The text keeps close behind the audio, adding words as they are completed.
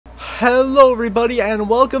Hello everybody and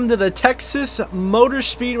welcome to the Texas Motor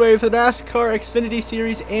Speedway for the NASCAR Xfinity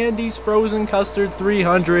Series Andy's Frozen Custard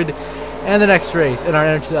 300 and the next race in our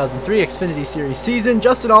NR2003 Xfinity Series season.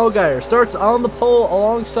 Justin Allgaier starts on the pole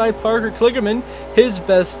alongside Parker Kligerman, his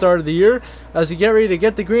best start of the year, as we get ready to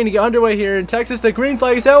get the green to get underway here in Texas. The green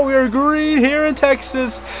flag is out. We are green here in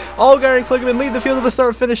Texas. Allgaier and Kligerman lead the field to the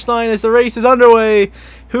start-finish line as the race is underway.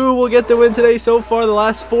 Who will get the win today? So far, the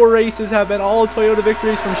last 4 races have been all Toyota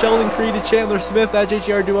victories from Sheldon Creed to Chandler Smith. That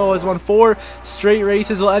JGR duo has won 4 straight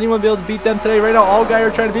races. Will anyone be able to beat them today? Right now,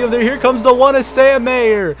 Allgaier trying to beat them there. Here comes the one of Sam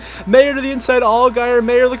Mayer. Mayer to the inside, Allgaier.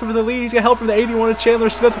 Mayer looking for the lead. He's got help from the 81 of Chandler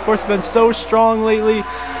Smith. Of course, has been so strong lately.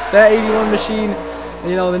 That 81 machine.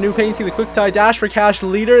 You know, the new paint scheme, the quick tie Dash for Cash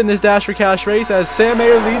leader in this Dash for Cash race as Sam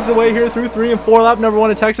Mayer leads the way here through 3 and 4 lap. Number 1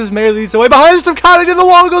 in Texas. Mayer leads the way. Behind some contact in the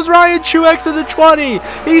wall goes Ryan Truex to the 20.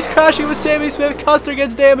 He's crashing with Sammy Smith. Custer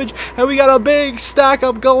gets damaged, and we got a big stack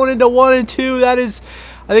up going into 1 and 2. That is,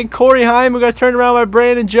 I think, Corey Heim, who got turned around by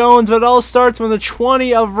Brandon Jones, but it all starts when the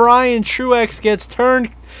 20 of Ryan Truex gets turned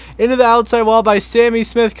into the outside wall by Sammy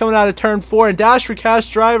Smith coming out of turn 4, and Dash for Cash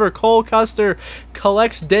driver Cole Custer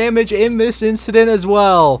collects damage in this incident as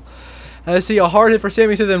well. I see a hard hit for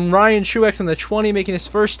Sammy Smith, and Ryan Truex in the 20 making his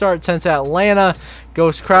first start since Atlanta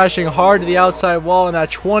goes crashing hard to the outside wall in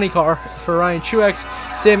that 20 car for Ryan Truex.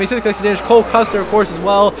 Sammy Smith collects damage. Cole Custer, of course, as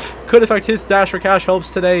well. Could affect his Dash for Cash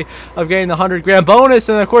hopes today of getting the 100-grand bonus.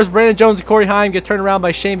 And, of course, Brandon Jones and Corey Heim get turned around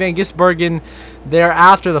by Shane Van Gisbergen there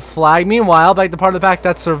after the flag. Meanwhile, back to the part of the pack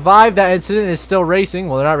that survived that incident is still racing.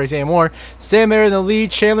 Well, they're not racing anymore. Sam Mayer in the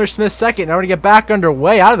lead. Chandler Smith second. Now we're going to get back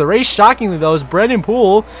underway. Out of the race, shockingly, though, is Brendan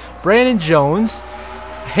Poole, Brandon Jones,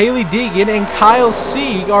 Haley Deegan, and Kyle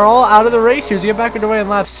Sieg are all out of the race here as we get back underway in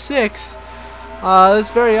lap 6. That's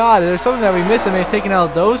very odd. There's something that we missed and they've taken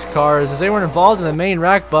out those cars as they weren't involved in the main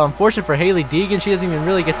wreck, but unfortunate for Haley Deegan, she doesn't even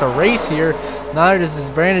really get the race here. Neither does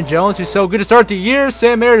Brandon Jones, who's so good to start the year.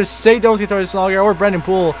 Sam Mayer to say don't get started Allgaier, or Brendan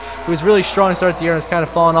Poole, who was really strong to start the year and has kind of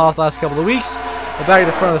fallen off the last couple of weeks. But back at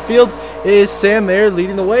the front of the field is Sam Mayer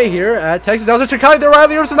leading the way here at Texas. Now it's Chicago. There,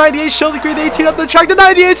 Riley Herbst, the 98, Sheldon Creed, the 18 up the track. The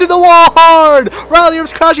 98's in the wall hard. Riley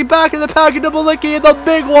Herbst crashing back in the pack into Malicki, and the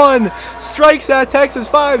big one strikes at Texas.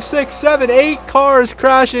 5, 6, 7, 8 cars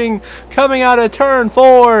crashing coming out of turn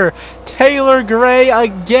 4. Taylor Gray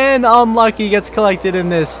again unlucky, gets collected in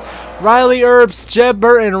this. Riley Herbst, Jeb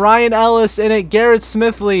Burton, Ryan Ellis in it, Garrett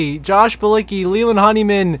Smithley, Josh Bilicki, Leland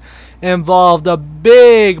Honeyman involved. A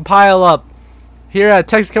big pile up here at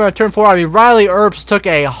Texas coming out of turn 4. I mean, Riley Herbst took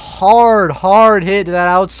a hard hit to that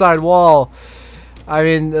outside wall. I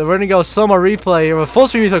mean, we're going to go slow-mo replay here with full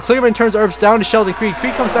speed replay. Kligerman turns Herbst down to Sheldon Creed.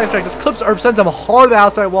 Creed comes back to track, just clips Herbst, sends him hard to the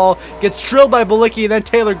outside wall, gets drilled by Bilicki, and then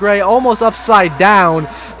Taylor Gray almost upside down,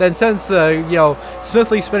 then sends the,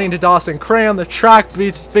 Smithley spinning to Dawson Cram. The track,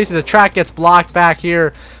 basically the track gets blocked back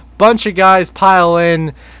here. Bunch of guys pile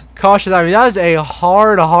in. Cautious, I mean, that was a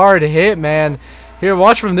hard hit, man. Here,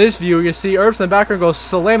 watch from this view. You see Herbst in the background goes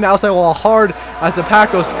slam the outside wall hard as the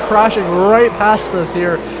pack goes crashing right past us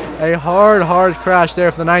here. A hard crash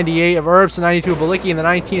there for the 98 of Herbst, the 92 of Bilicki, and the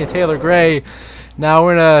 19 of Taylor Gray. Now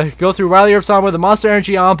we're going to go through Riley Herbst on with the Monster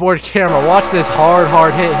Energy onboard camera. Watch this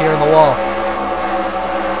hard hit here in the wall.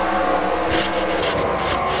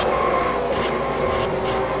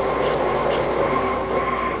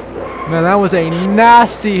 Man, that was a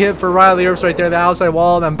nasty hit for Riley Herbst right there, the outside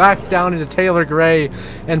wall, and then back down into Taylor Gray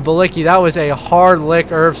and Bilicki. That was a hard lick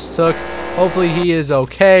Herbst took. Hopefully he is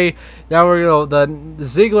okay. Now we're going to the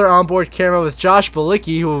Ziegler onboard camera with Josh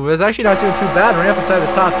Bilicki, who was actually not doing too bad, running up inside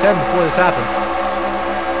the top 10 before this happened.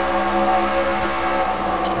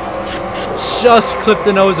 Just clipped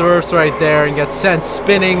the nose of Herbst right there and gets sent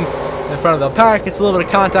spinning in front of the pack. It's a little bit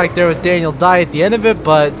of contact there with Daniel Dye at the end of it,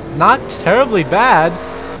 but not terribly bad.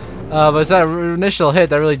 But it's that initial hit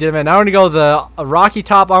that really did it. Now we're going to go the Rocky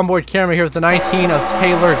Top onboard camera here with the 19 of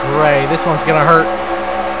Taylor Gray. This one's going to hurt.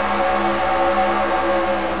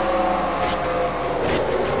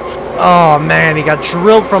 Oh, man, he got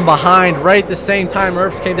drilled from behind right at the same time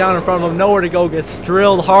Herbst came down in front of him. Nowhere to go, gets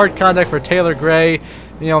drilled. Hard contact for Taylor Gray.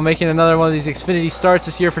 Making another one of these Xfinity starts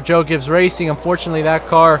this year for Joe Gibbs Racing. Unfortunately, that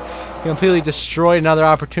car completely destroyed. Another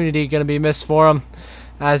opportunity going to be missed for him.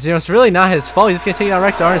 As it's really not his fault. He's just going to take down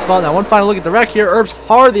wrecks that aren't his fault. Now, one final look at the wreck here. Herbst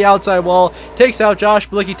hard the outside wall. Takes out Josh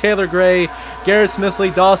Bilicki, Taylor Gray, Garrett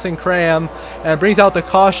Smithley, Dawson Cram, and brings out the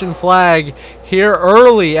caution flag here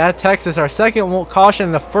early at Texas. Our second caution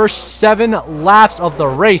in the first 7 laps of the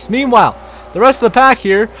race. Meanwhile, the rest of the pack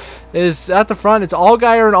here is at the front. It's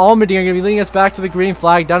Allgaier and Allmendinger going to be leading us back to the green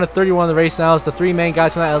flag. Down to 31 of the race now is the 3 main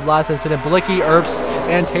guys from that last incident. Bilicki, Herbst,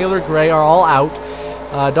 and Taylor Gray are all out.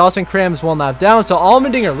 Dawson Cram's one lap down. So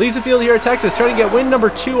Allmendinger leads the field here at Texas, trying to get win number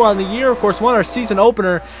 2 on the year. Of course, won our season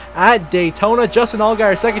opener at Daytona. Justin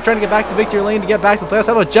Allgaier second, trying to get back to victory lane to get back to the playoffs.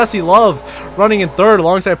 How about Jesse Love running in third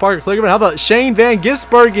alongside Parker Kligerman? How about Shane Van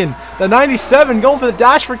Gisbergen, the 97, going for the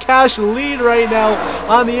Dash for Cash lead right now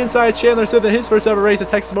on the inside. Chandler Smith in his first ever race at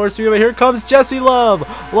Texas Motor Speedway. Here comes Jesse Love.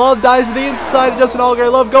 Love dives to the inside of Justin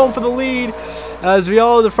Allgaier. Love going for the lead. As we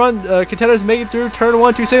all, the front contenders make it through turn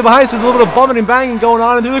 1, 2, stay behind. So there's a little bit of bumping and banging going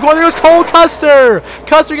on. And through the corner, there goes Cole Custer.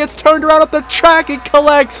 Custer gets turned around up the track and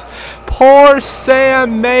collects. Poor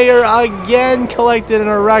Sam Mayer again collected in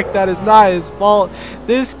a wreck. That is not his fault.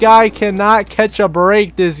 This guy cannot catch a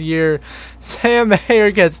break this year. Sam Mayer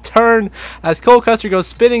gets turned as Cole Custer goes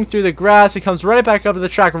spinning through the grass. He comes right back up to the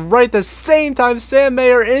track right at the same time. Sam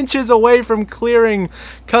Mayer inches away from clearing.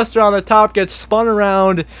 Custer on the top gets spun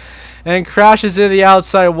around and crashes into the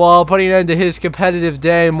outside wall, putting an end to his competitive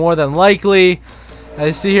day more than likely. As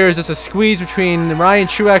you see here is just a squeeze between Ryan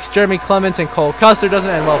Truex, Jeremy Clements, and Cole Custer. Doesn't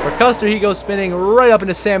end well for Custer. He goes spinning right up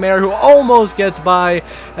into Sam Mayer, who almost gets by.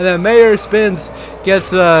 And then Mayer spins, gets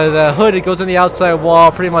the hood. It goes on the outside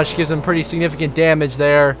wall. Pretty much gives him pretty significant damage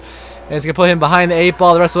there. And it's going to put him behind the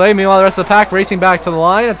 8-ball the rest of the way. Meanwhile, the rest of the pack racing back to the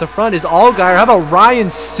line. At the front is Allgaier. How about Ryan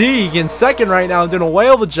Sieg in second right now, doing a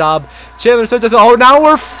whale of a job. Chandler Smith does it. Oh, now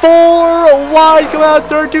we're 4 wide coming out of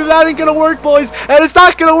turn 2. That ain't going to work, boys. And it's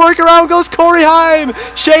not going to work. Around goes Corey Heim.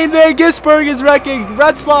 Shane Van Gisbergen is wrecking.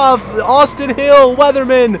 Retzloff, Austin Hill,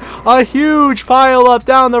 Weatherman. A huge pile up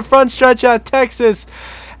down the front stretch at Texas.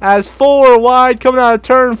 As 4 wide coming out of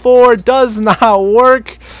turn 4 does not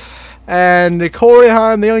work. And Corey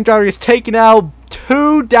Heim, the young driver, is taken out.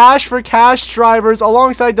 2 Dash for Cash drivers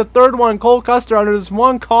alongside the third one, Cole Custer, under this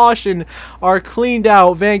one caution, are cleaned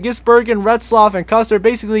out. Van Gisbergen, Retzloff, and Custer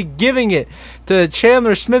basically giving it to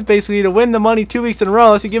Chandler Smith basically to win the money 2 weeks in a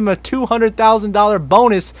row. Let's give him a $200,000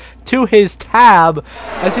 bonus to his tab.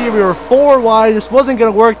 I see we were 4 wide. This wasn't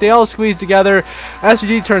going to work. They all squeezed together.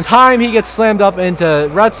 SVG turns Heim. He gets slammed up into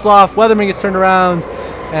Retzloff. Weatherman gets turned around.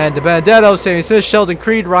 And DeBenedetto, Sammy Smith, Sheldon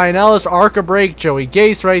Creed, Ryan Ellis, Arca Break, Joey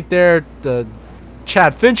Gase right there. The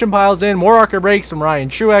Chad Fincham piles in. More Arca Breaks from Ryan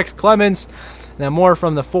Truex, Clements, and then more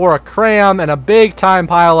from the 4 Cram, and a big time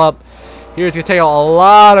pile up. Here's going to take a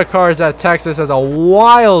lot of cars at Texas as a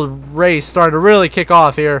wild race starting to really kick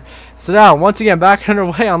off here. So now, once again, back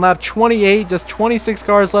underway on lap 28. Just 26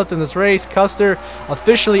 cars left in this race. Custer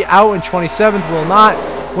officially out in 27th. Will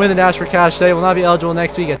not win the Dash for Cash today. Will not be eligible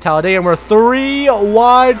next week at Talladega. And we're 3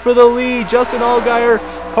 wide for the lead. Justin Allgaier,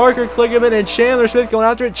 Parker Kligerman, and Chandler Smith going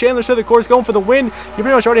after it. Chandler Smith, of course, going for the win. He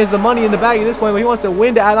pretty much already has the money in the bag at this point, but he wants to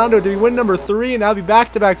win to add on to it to be win number 3 and now be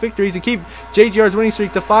back-to-back victories and keep JGR's winning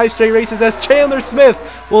streak to 5 straight races as Chandler Smith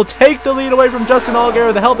will take the lead away from Justin Allgaier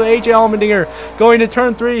with the help of AJ Allmendinger going to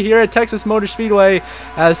turn 3 here at Texas Motor Speedway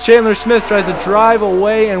as Chandler Smith tries to drive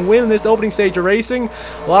away and win this opening stage of racing.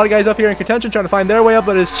 A lot of guys up here in contention trying to find their way up,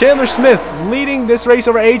 but it's Chandler Smith leading this race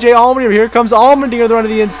over AJ Allmendinger. Here comes Allmendinger, the run to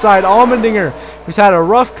the inside. Allmendinger, who's had a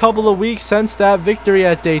rough couple of weeks since that victory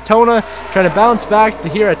at Daytona, trying to bounce back to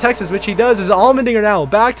here at Texas, which he does. Is Allmendinger now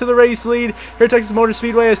back to the race lead here at Texas Motor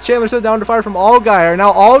Speedway as Chandler Smith down to fire from Allgaier.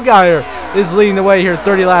 Now Allgaier is leading the way here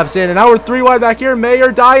 30 laps in, and now we're 3 wide back here.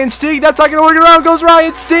 Mayer, Ryan Sieg, that's not going to work. Around goes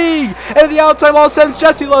Ryan Sieg, and at the outside wall sends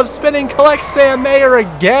Jesse Love spinning, collects Sam Mayer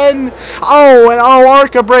again. Oh, and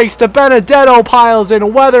Arca breaks. DeBenedetto piles in.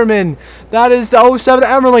 Weatherman, that is the 07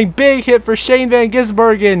 Emerling, big hit for Shane Van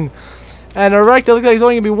Gisbergen. And a wreck that looks like it's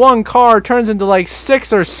only going to be 1 car turns into like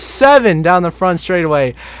 6 or 7 down the front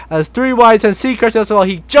straightaway. As 3 wide and C crashes as well.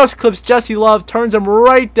 He just clips Jesse Love, turns him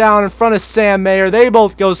right down in front of Sam Mayer. They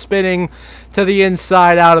both go spinning to the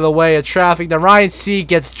inside out of the way of traffic. Then Ryan C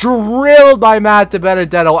gets drilled by Matt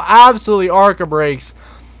DeBenedetto. Absolutely Arca breaks.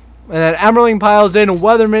 And then Emerling piles in.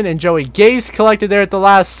 Weatherman and Joey Gase collected there at the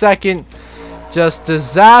last second. Just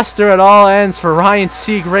disaster at all ends for Ryan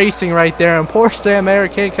Sieg Racing right there. And poor Sam Mayer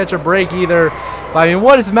can't catch a break either. But I mean,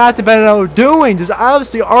 what is Matt DeBenedetto doing? Just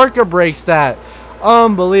obviously Arca breaks that.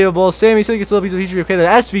 Unbelievable. Sammy Sieg gets a little piece of feature. Okay, the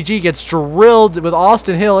SVG gets drilled with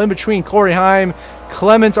Austin Hill in between Corey Heim.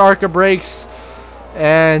 Clements Arca breaks.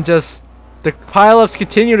 And just the pileups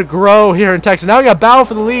continue to grow here in Texas. Now we got battle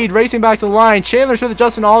for the lead, racing back to the line. Chandler Smith and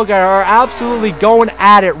Justin Allgaier are absolutely going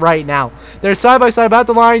at it right now. They're side by side about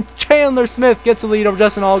the line. Chandler Smith gets the lead over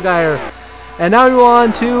Justin Allgaier. And now we move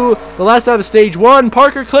on to the last out of stage 1.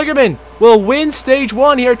 Parker Kligerman will win stage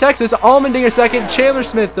 1 here at Texas. Allmendinger second, Chandler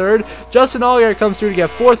Smith third. Justin Allgaier comes through to get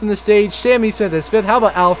 4th in the stage. Sammy Smith is 5th. How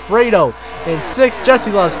about Alfredo in 6th? Jesse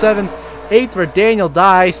Love 7th. 8th for Daniel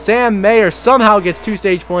Dye. Sam Mayer somehow gets 2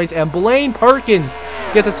 stage points, and Blaine Perkins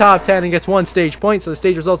gets a top 10 and gets 1 stage point. So the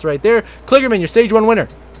stage results right there. Kligerman, your stage 1 winner.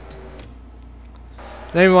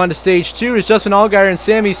 Then we move on to stage 2 is Justin Allgaier and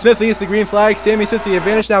Sammy Smith leads the green flag. Sammy Smith the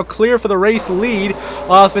advantage, now clear for the race lead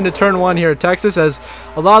off into turn 1 here at Texas, as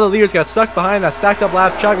a lot of the leaders got stuck behind that stacked up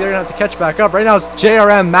lap truck. They're going to have to catch back up. Right now it's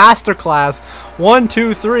JRM Masterclass. 1,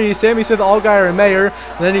 2, 3. Sammy Smith, Allgaier, and Mayer.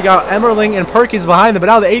 And then you got Emmerling and Perkins behind them. But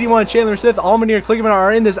now the 81 Chandler Smith, Allmendinger, Kligerman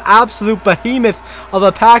are in this absolute behemoth of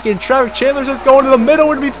a pack in traffic. Chandler Smith's going to the middle.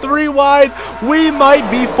 We're going to be 3 wide. We might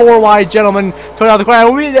be 4 wide, gentlemen. Coming out of the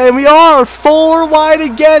corner. And we are 4 wide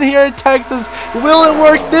again here at Texas. Will it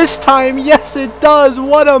work this time? Yes, it does.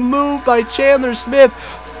 What a move by Chandler Smith.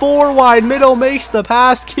 4 wide, middle makes the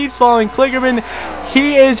pass, keeps following Kligerman.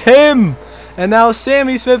 He is him. And now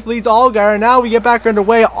Sammy Smith leads Allgaier. Now we get back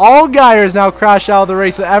underway. Allgaier is now crashed out of the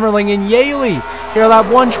race with Emmerling and Yaley. Here at lap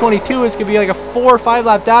 122, it's going to be like a 4 or 5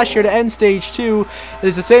 lap dash here to end stage 2. It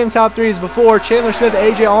is the same top 3 as before. Chandler Smith,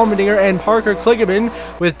 AJ Allmendinger, and Parker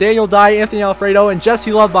Kligerman with Daniel Dye, Anthony Alfredo, and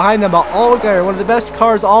Jesse Love behind them. But Allgaier, one of the best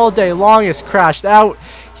cars all day long, is crashed out.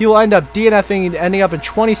 He will end up DNFing and ending up in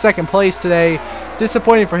 22nd place today.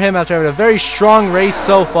 Disappointing for him after having a very strong race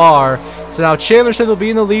so far. So now Chandler Smith will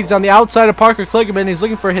be in the leads on the outside of Parker Kligerman. He's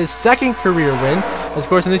looking for his 2nd career win. Of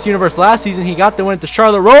course, in this universe last season, he got the win at the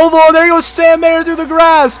Charlotte Roval. There goes Sam Mayer through the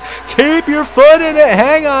grass. Keep your foot in it.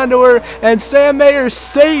 Hang on to her. And Sam Mayer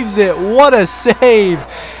saves it. What a save.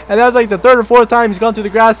 And that's like the 3rd or 4th time he's gone through the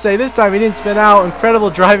grass today. This time he didn't spin out.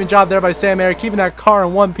 Incredible driving job there by Sam Mayer, keeping that car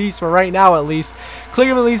in one piece for right now at least.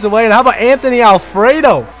 Kligerman leads the way. And how about Anthony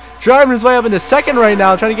Alfredo? Driving his way up into 2nd right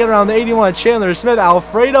now, trying to get around the 81 Chandler Smith.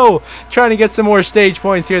 Alfredo trying to get some more stage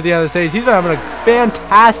points here at the end of the stage. He's been having a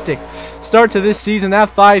fantastic start to this season. That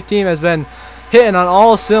 5 team has been hitting on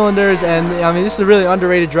all cylinders, and I mean, this is a really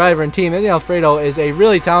underrated driver and team. Anthony Alfredo is a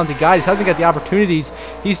really talented guy. He hasn't got the opportunities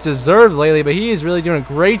he's deserved lately, but he is really doing a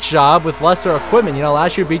great job with lesser equipment. You know,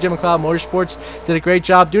 last year BJ McLeod Motorsports did a great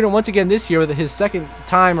job doing it once again this year with his 2nd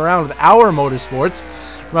time around with Our Motorsports.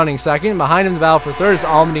 Running 2nd. Behind him, the battle for 3rd is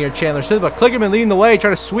Allmendinger, Chandler Smith, but Kligerman leading the way,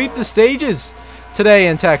 trying to sweep the stages today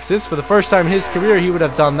in Texas. For the first time in his career, he would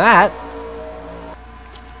have done that.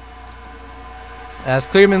 As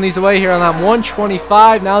Kligerman leads the way here on lap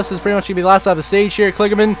 125. Now this is pretty much going to be the last lap of the stage here.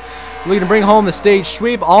 Kligerman looking to bring home the stage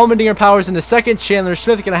sweep. Allmendinger powers into 2nd. Chandler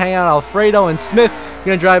Smith going to hang out Alfredo, and Smith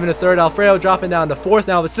going to drive into 3rd. Alfredo dropping down to 4th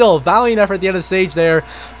now, but still a valiant effort at the end of the stage there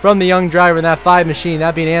from the young driver in that 5 machine,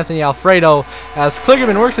 that being Anthony Alfredo, as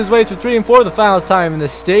Kligerman works his way through 3 and 4 for the final time in the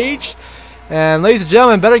stage. And ladies and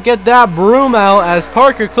gentlemen, better get that broom out, as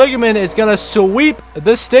Parker Kligerman is going to sweep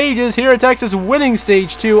the stages here at Texas, winning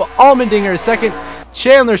stage 2. Allmendinger is 2nd.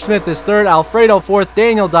 Chandler Smith is 3rd, Alfredo 4th,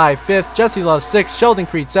 Daniel Dye 5th, Jesse Love 6th, Sheldon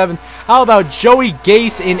Creed 7th. How about Joey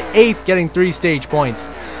Gase in 8th, getting 3 stage points?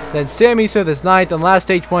 Then Sammy Smith is 9th, and last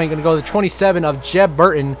stage point going to go to 27 of Jeb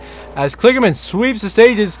Burton, as Kligerman sweeps the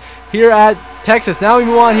stages here at Texas. Now we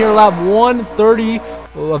move on here to lap 130,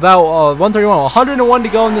 about 131, 101 to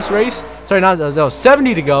go in this race. Sorry, not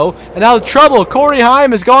 70 to go. And now the trouble, Corey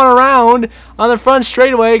Heim has gone around on the front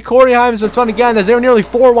straightaway. Corey Heim has been spun again, as they were nearly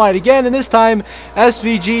 4 wide again, and this time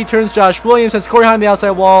SVG turns Josh Williams, sends Corey Heim the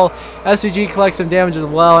outside wall. SVG collects some damage as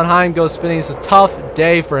well, and Heim goes spinning. It's a tough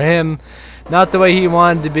day for him. Not the way he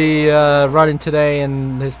wanted to be running today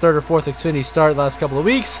in his 3rd or 4th Xfinity start last couple of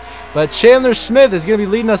weeks. But Chandler Smith is going to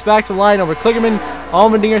be leading us back to the line over Kligerman.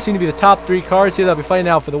 Allmendinger seem to be the top 3 cars here. They'll be fighting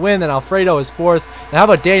out for the win. Then Alfredo is 4th. And how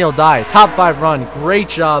about Daniel Dye? Top 5 run. Great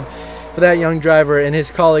job for that young driver and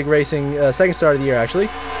his colleague racing. 2nd start of the year, actually.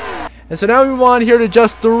 And so now we move on here to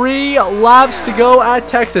just 3 laps to go at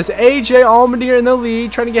Texas. AJ Allmendinger in the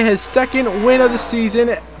lead, trying to get his 2nd win of the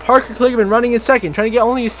season. Parker Kligerman running in 2nd, trying to get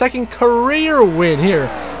only his 2nd career win here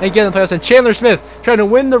and get in the playoffs. And Chandler Smith trying to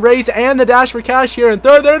win the race and the dash for cash here. And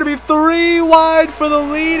 3rd, there to be 3 wide for the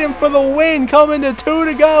lead and for the win, coming to 2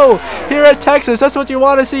 to go here at Texas. That's what you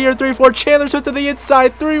want to see here. 3-4. Chandler Smith to the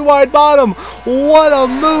inside, 3 wide bottom. What a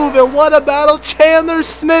move and what a battle. Chandler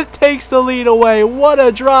Smith takes the lead away. What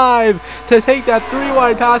a drive to take that 3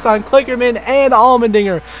 wide pass on Kligerman and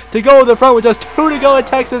Allmendinger to go to the front with just 2 to go at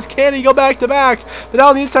Texas. Can he go back to back? But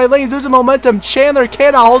down the inside lanes, there's a momentum. Chandler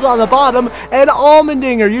cannot hold it on the bottom, and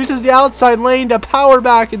Allmendinger uses the outside lane to power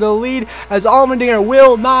back into the lead, as Allmendinger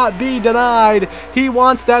will not be denied. He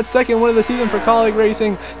wants that 2nd win of the season for Colleague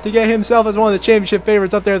Racing to get himself as one of the championship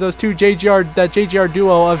favorites up there. Those two that JGR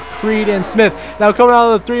duo of Creed and Smith. Now coming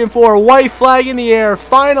out of the 3 and 4, white flag in the air.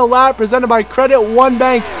 Final lap presented by Credit One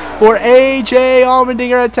Bank for AJ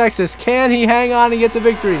Allmendinger at Texas. Can he hang on and get the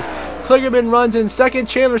victory? Kligerman runs in second.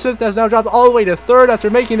 Chandler Smith has now dropped all the way to third after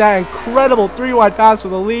making that incredible 3-wide pass for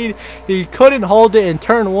the lead. He couldn't hold it in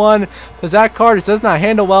turn 1 because that car just does not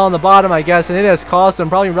handle well on the bottom, I guess, and it has cost him,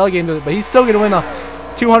 probably relegated him to it, but he's still going to win the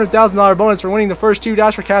 $200,000 bonus for winning the first 2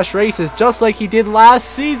 Dash for Cash races, just like he did last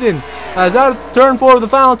season. As out of turn 4 of the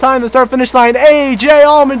final time, the start-finish line, AJ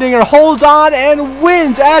Allmendinger holds on and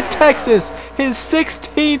wins at Texas, his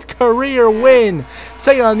 16th career win.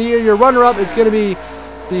 Second on the year, your runner-up is going to be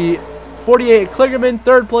the 48 Kligerman.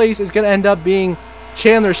 Third place is going to end up being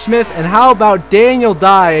Chandler Smith. And how about Daniel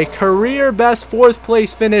Dye, a career best 4th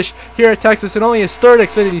place finish here at Texas and only his 3rd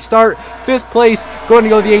Xfinity start. 5th place going to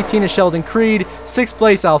go to the 18 of Sheldon Creed. 6th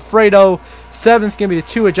place Alfredo. 7th going to be the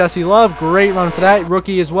 2 of Jesse Love. Great run for that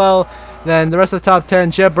rookie as well. Then the rest of the top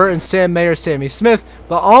 10, Jeb Burton, Sam Mayer, Sammy Smith.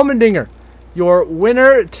 But Allmendinger, your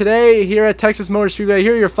winner today here at Texas Motor Speedway.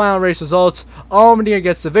 Here are your final race results. Allmendinger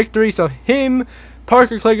gets the victory, so him,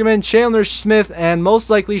 Parker Kligerman, Chandler Smith, and most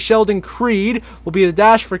likely Sheldon Creed will be the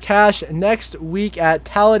Dash for Cash next week at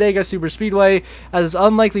Talladega Superspeedway, as it's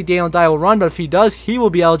unlikely Daniel Dye will run, but if he does, he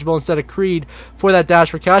will be eligible instead of Creed for that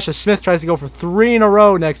Dash for Cash, as Smith tries to go for 3 in a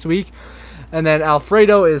row next week. And then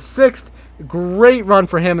Alfredo is 6th. Great run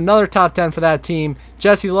for him, another top 10 for that team.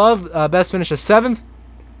 Jesse Love, best finish of 7th.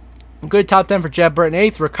 Good top 10 for Jeb Burton,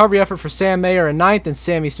 8th. Recovery effort for Sam Mayer in 9th, and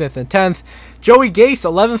Sammy Smith in 10th. Joey Gase,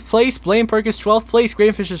 11th place. Blaine Perkins, 12th place.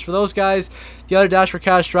 Great finishes for those guys. The other Dash for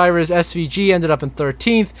Cash drivers, SVG, ended up in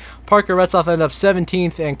 13th. Parker Retzloff ended up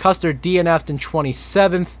 17th, and Custer DNF'd in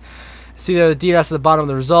 27th. See there the DNFs at the bottom of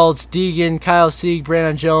the results. Deegan, Kyle Sieg,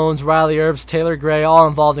 Brandon Jones, Riley Erbs, Taylor Gray, all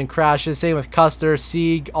involved in crashes. Same with Custer,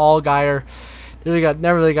 Sieg, Allgaier.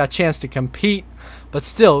 Never really got a chance to compete. But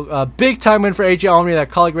still, a big-time win for AJ Allmendinger, that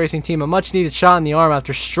Kaulig Racing team. A much-needed shot in the arm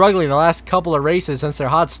after struggling the last couple of races since their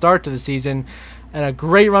hot start to the season. And a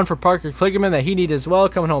great run for Parker Kligerman that he needed as well,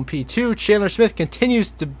 coming home P2. Chandler Smith continues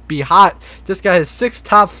to be hot. Just got his 6th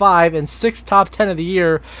top 5 and 6th top 10 of the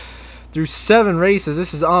year through 7 races.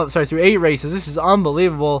 This is through 8 races. This is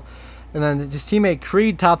unbelievable. And then his teammate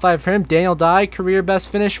Creed, top 5 for him. Daniel Dye, career best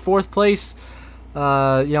finish, 4th place.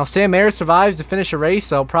 Sam Mayer survives to finish a race,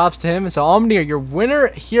 so props to him. And so Allmendinger, your winner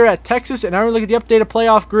here at Texas. And now we look at the updated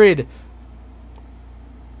playoff grid.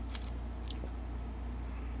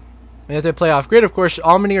 And at the playoff grid, of course,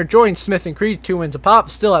 Allmendinger joins Smith and Creed, 2 wins a pop,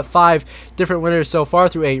 still at 5 different winners so far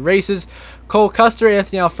through 8 races. Cole Custer,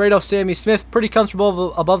 Anthony Alfredo, Sammy Smith, pretty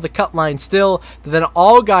comfortable above the cut line still. But then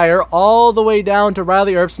Allgaier all the way down to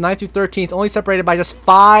Riley Erbs, 9th through 13th, only separated by just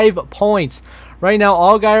 5 points. Right now,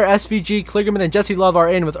 Allgaier, SVG, Kligerman, and Jesse Love are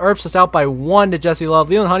in, with Erbs just out by 1 to Jesse Love.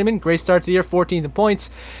 Leland Honeyman, great start to the year, 14th in points.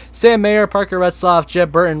 Sam Mayer, Parker Retzloff,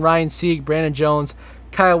 Jeb Burton, Ryan Sieg, Brandon Jones,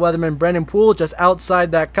 Kyle Weatherman, Brendan Poole, just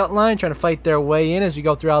outside that cut line, trying to fight their way in as we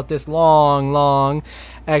go throughout this long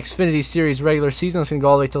Xfinity Series regular season. It's going to go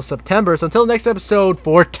all the way till September. So until next episode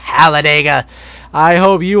for Talladega, I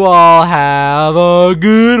hope you all have a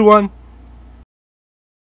good one.